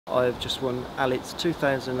I have just won Alit's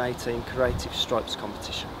 2018 Creative Stripes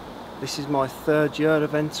competition. This is my third year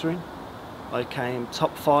of entering. I came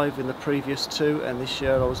top 5 in the previous 2, and this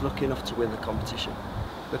year I was lucky enough to win the competition.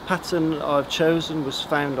 The pattern I've chosen was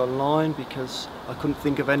found online because I couldn't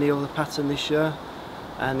think of any other pattern this year,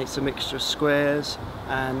 and it's a mixture of squares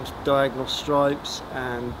and diagonal stripes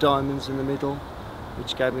and diamonds in the middle,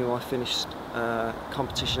 which gave me my finished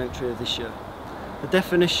competition entry of this year. The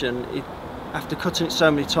definition, after cutting it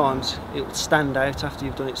so many times, it would stand out after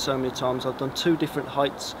you've done it so many times. I've done 2 different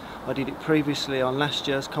heights. I did it previously on last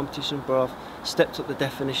year's competition, but I've stepped up the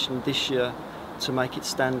definition this year to make it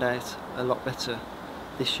stand out a lot better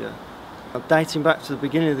this year. Dating back to the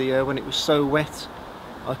beginning of the year when it was so wet,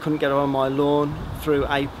 I couldn't get on my lawn through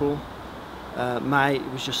April. May,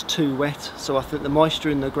 it was just too wet, so I think the moisture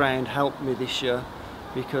in the ground helped me this year,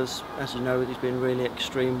 because as you know, it's been really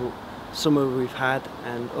extreme summer we've had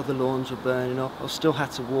and other lawns were burning up. I still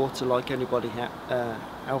had to water like anybody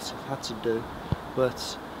else had to do,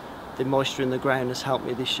 but the moisture in the ground has helped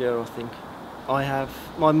me this year, I think. I have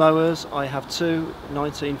my mowers. I have 2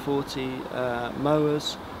 1940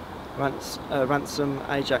 mowers, Ransom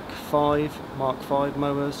Ajax 5 Mark 5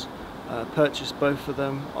 mowers. Purchased both of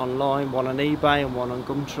them online, one on eBay and one on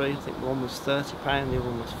Gumtree. I think one was £30, the other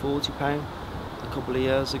one was £40 a couple of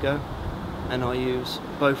years ago, and I use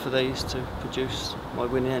both of these to produce my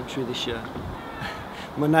winning entry this year.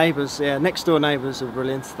 My neighbours, next door neighbours are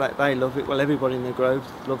brilliant. They love it. Well, everybody in the grove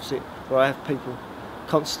loves it. But I have people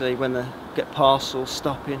constantly, when they get parcels,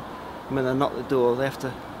 stopping, and when they knock the door, they have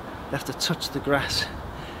to touch the grass,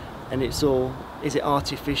 and it's all, is it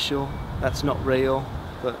artificial? That's not real,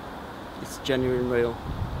 but it's genuine real.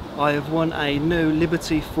 I have won a new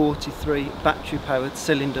Liberty 43 battery powered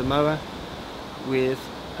cylinder mower with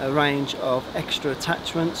a range of extra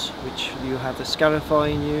attachments, which you have the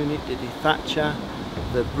scarifying unit, the dethatcher,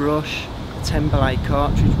 the brush, the 10 blade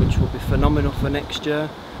cartridge, which will be phenomenal for next year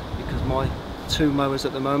because my 2 mowers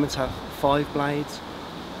at the moment have 5 blades,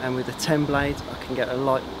 and with the 10 blades I can get a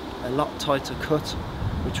lot tighter cut,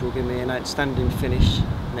 which will give me an outstanding finish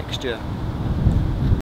next year.